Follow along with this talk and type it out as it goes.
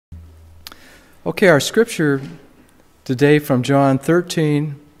Okay, our scripture today from John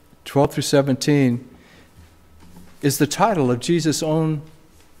 13, 12 through 17 is the title of Jesus' own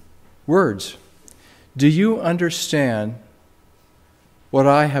words. Do you understand what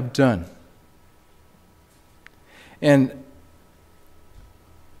I have done? And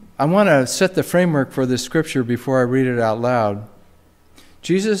I want to set the framework for this scripture before I read it out loud.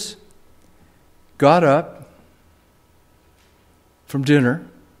 Jesus got up from dinner,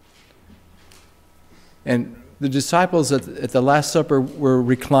 and the disciples at the Last Supper were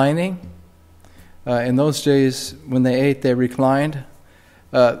reclining. In those days, when they ate, they reclined.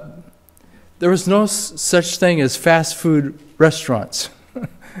 There was no such thing as fast food restaurants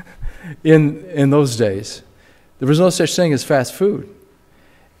in those days. There was no such thing as fast food.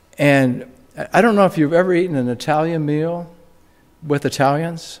 And I don't know if you've ever eaten an Italian meal with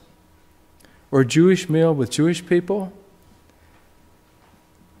Italians or a Jewish meal with Jewish people.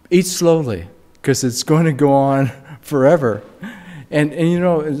 Eat slowly, because it's going to go on forever. And you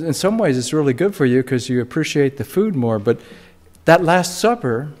know, in some ways it's really good for you because you appreciate the food more. But that Last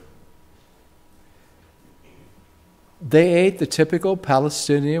Supper, they ate the typical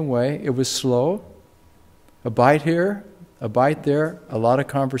Palestinian way. It was slow. A bite here, a bite there, a lot of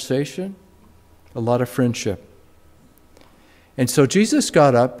conversation, a lot of friendship. And so Jesus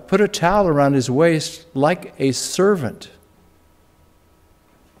got up, put a towel around his waist like a servant,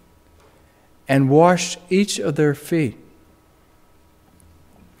 and washed each of their feet.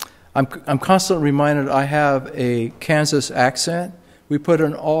 I'm constantly reminded I have a Kansas accent. We put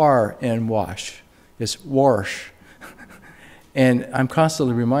an R in wash. It's wash. And I'm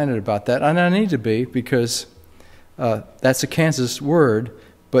constantly reminded about that. And I need to be, because that's a Kansas word,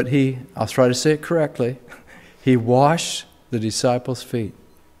 but I'll try to say it correctly, he washed the disciples' feet.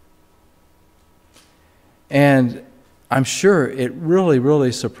 And I'm sure it really,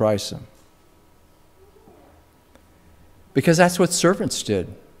 really surprised them. Because that's what servants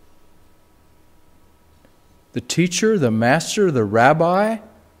did. The teacher, the master, the rabbi,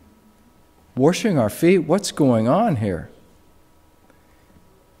 washing our feet. What's going on here?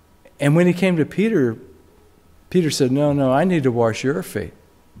 And when he came to Peter, Peter said, no, I need to wash your feet.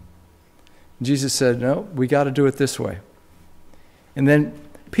 Jesus said, no, we got to do it this way. And then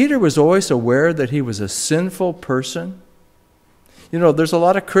Peter was always aware that he was a sinful person. You know, there's a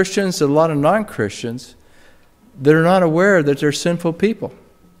lot of Christians and a lot of non-Christians that are not aware that they're sinful people.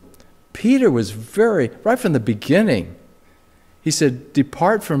 Peter was right from the beginning, he said,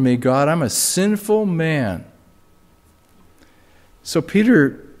 depart from me, God, I'm a sinful man. So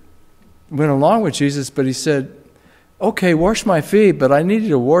Peter went along with Jesus, but he said, okay, wash my feet, but I need you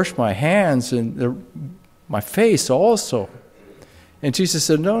to wash my hands and my face also. And Jesus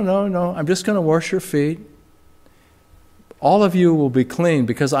said, no, I'm just going to wash your feet. All of you will be clean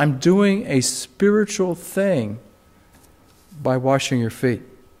because I'm doing a spiritual thing by washing your feet.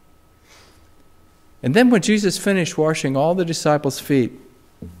 And then when Jesus finished washing all the disciples' feet,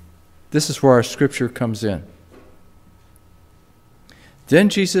 this is where our scripture comes in. Then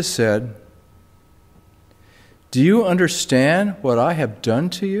Jesus said, do you understand what I have done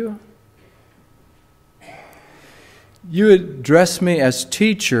to you? You address me as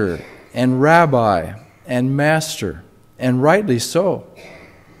teacher and rabbi and master, and rightly so.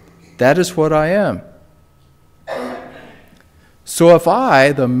 That is what I am. So if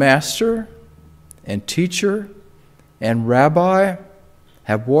I, the master and teacher and rabbi,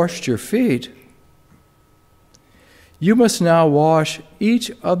 have washed your feet, you must now wash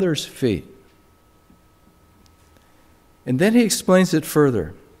each other's feet. And then he explains it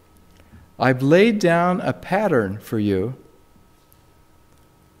further. I've laid down a pattern for you.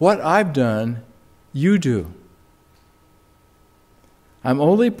 What I've done, you do. I'm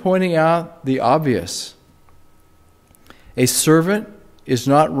only pointing out the obvious. A servant is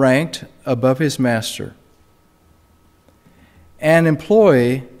not ranked above his master. An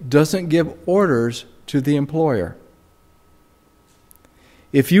employee doesn't give orders to the employer.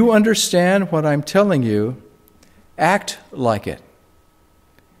 If you understand what I'm telling you, act like it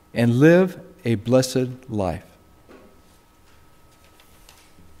and live a blessed life.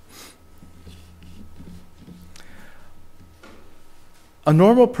 A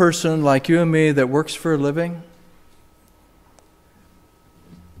normal person like you and me that works for a living,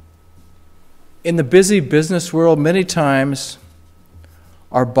 in the busy business world, many times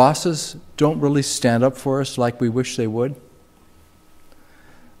our bosses don't really stand up for us like we wish they would.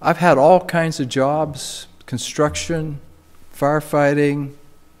 I've had all kinds of jobs, construction, firefighting,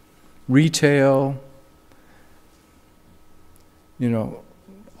 retail,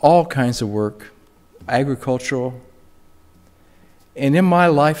 all kinds of work, agricultural. And in my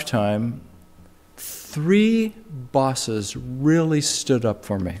lifetime, 3 bosses really stood up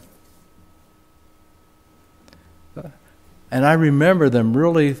for me. And I remember them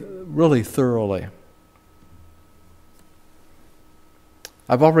really, really thoroughly.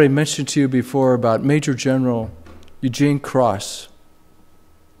 I've already mentioned to you before about Major General Eugene Cross.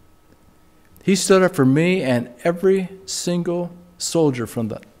 He stood up for me and every single soldier from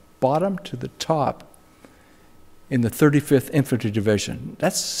the bottom to the top in the 35th Infantry Division.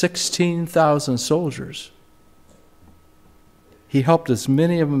 That's 16,000 soldiers. He helped as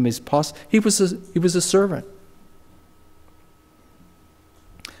many of them as possible. He was a servant.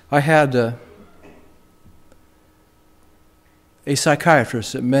 I had a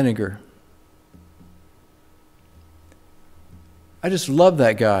psychiatrist at Menninger. I just loved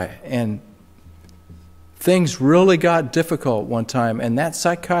that guy, and things really got difficult one time, and that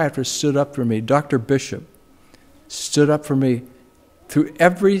psychiatrist stood up for me. Dr. Bishop stood up for me through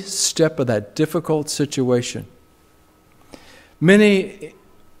every step of that difficult situation. Many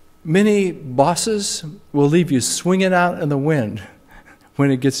bosses will leave you swinging out in the wind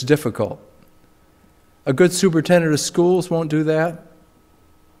when it gets difficult. A good superintendent of schools won't do that.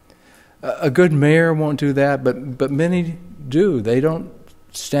 A good mayor won't do that, but many do. They don't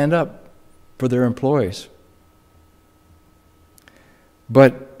stand up for their employees.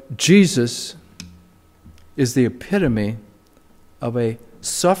 But Jesus is the epitome of a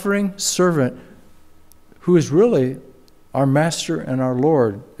suffering servant who is really our Master and our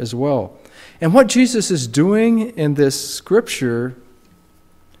Lord as well. And what Jesus is doing in this scripture,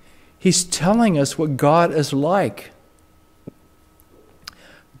 He's telling us what God is like.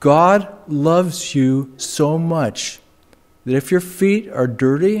 God loves you so much that if your feet are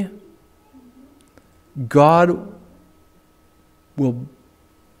dirty, God will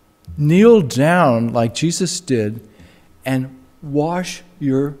kneel down like Jesus did and wash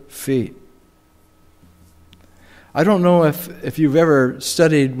your feet. I don't know if you've ever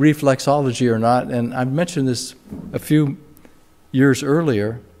studied reflexology or not, and I've mentioned this a few years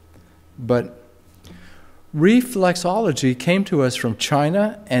earlier, but reflexology came to us from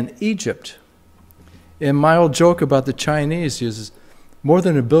China and Egypt. And my old joke about the Chinese is more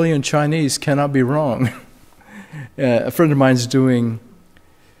than 1 billion Chinese cannot be wrong. A friend of mine's doing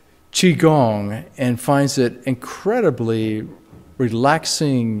Qigong and finds it incredibly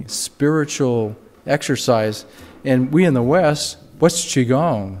relaxing spiritual exercise. And we in the West, what's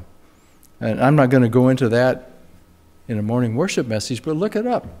Qigong? And I'm not going to go into that in a morning worship message, but look it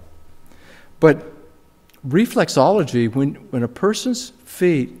up. But reflexology, when a person's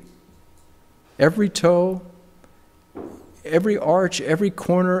feet, every toe, every arch, every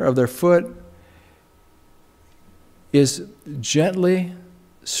corner of their foot is gently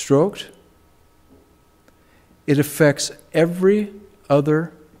stroked, it affects every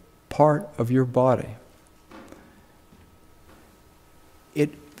other part of your body.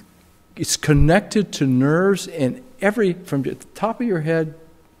 It's connected to nerves in from the top of your head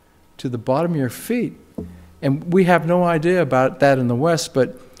to the bottom of your feet. And we have no idea about that in the West,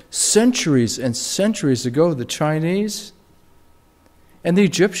 but centuries and centuries ago, the Chinese and the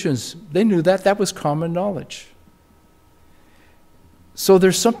Egyptians, they knew that. That was common knowledge. So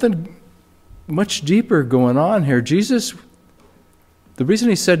there's something much deeper going on here. Jesus, the reason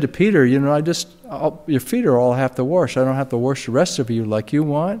he said to Peter, your feet are all I have to wash. I don't have to wash the rest of you like you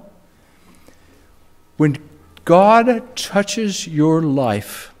want. When God touches your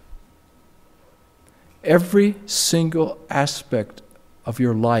life, every single aspect of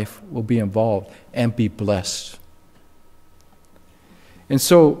your life will be involved and be blessed. And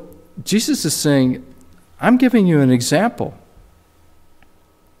so Jesus is saying, I'm giving you an example.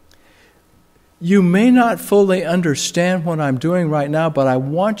 You may not fully understand what I'm doing right now, but I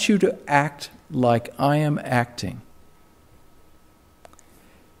want you to act like I am acting.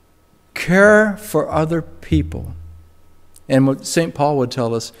 Care for other people. And what St. Paul would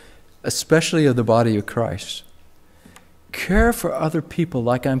tell us, especially of the body of Christ. Care for other people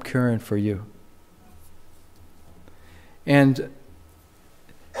like I'm caring for you. And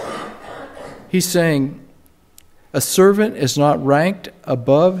he's saying, a servant is not ranked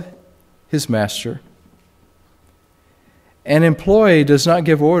above his master. An employee does not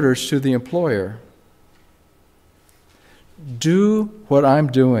give orders to the employer. Do what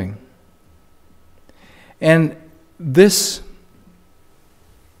I'm doing. And this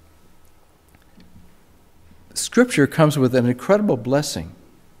scripture comes with an incredible blessing.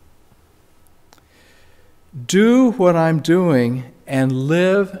 Do what I'm doing and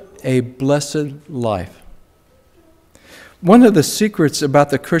live a blessed life. One of the secrets about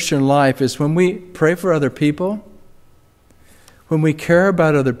the Christian life is when we pray for other people, when we care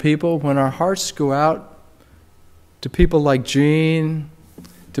about other people, when our hearts go out to people like Jean,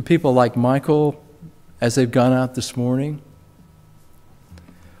 to people like Michael, as they've gone out this morning,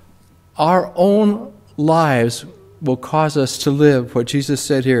 our own lives will cause us to live what Jesus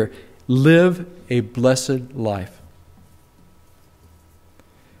said here, live a blessed life.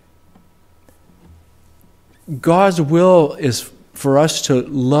 God's will is for us to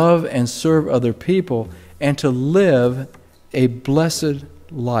love and serve other people and to live a blessed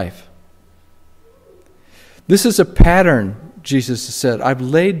life. This is a pattern, Jesus said. I've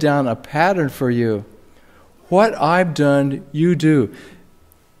laid down a pattern for you. What I've done, you do.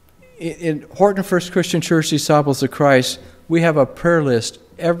 In Horton First Christian Church Disciples of Christ, we have a prayer list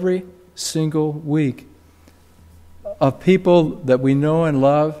every single week of people that we know and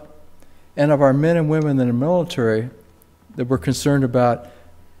love, and of our men and women in the military that we're concerned about.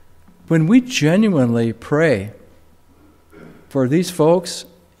 When we genuinely pray for these folks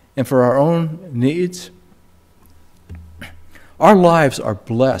and for our own needs, our lives are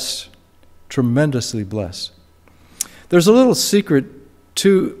blessed, tremendously blessed. There's a little secret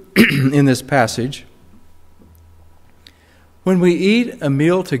too in this passage. When we eat a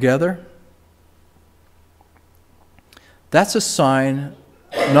meal together, that's a sign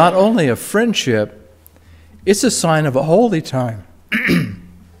not only of friendship, it's a sign of a holy time.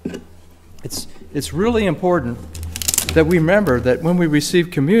 It's really important that we remember that when we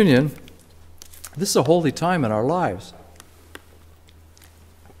receive communion, this is a holy time in our lives.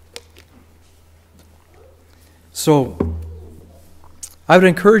 So, I would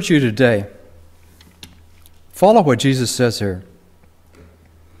encourage you today, follow what Jesus says here.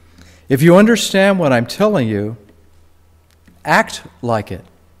 If you understand what I'm telling you, act like it.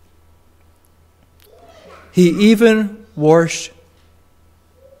 He even washed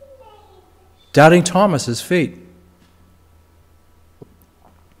Doubting Thomas's feet.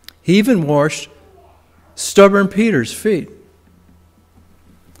 He even washed stubborn Peter's feet.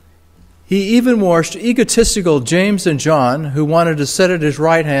 He even washed egotistical James and John, who wanted to sit at his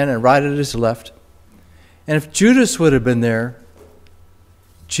right hand and right at his left. And if Judas would have been there,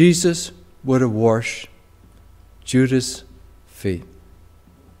 Jesus would have washed Judas' feet.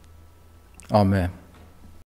 Amen.